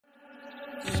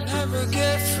never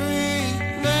get free.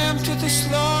 Lamb to the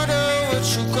slaughter, what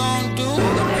you gon' do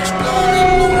when there's blood in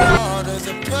the water?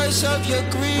 The price of your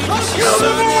greed is your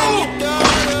son and your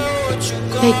daughter. What you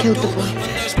gon' do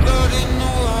when there's blood in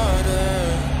the water?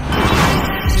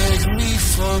 Beg me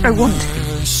for I want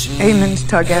Aemond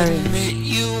Targaryen. admit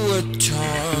you were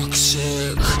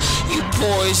toxic. You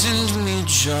poisoned me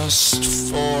just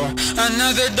for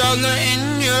another dollar in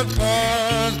your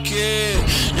pocket.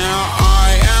 Now I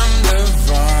am the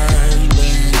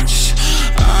violence,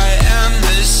 I am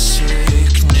the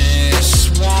sickness.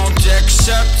 Won't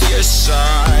accept your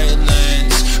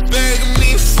silence. Beg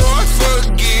me for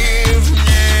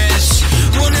forgiveness.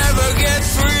 We'll never get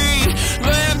free.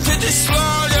 Lamb to the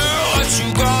slaughter. What you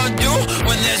gonna do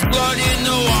when there's blood in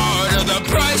the water? The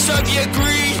price of your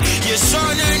greed, your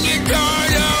son and your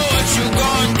daughter. What you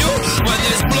gonna do when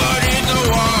there's blood in the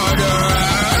water?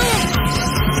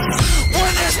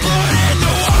 When there's blood in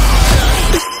the water.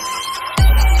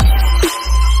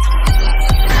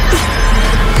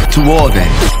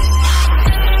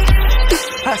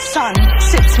 Her son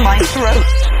sits my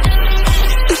throat.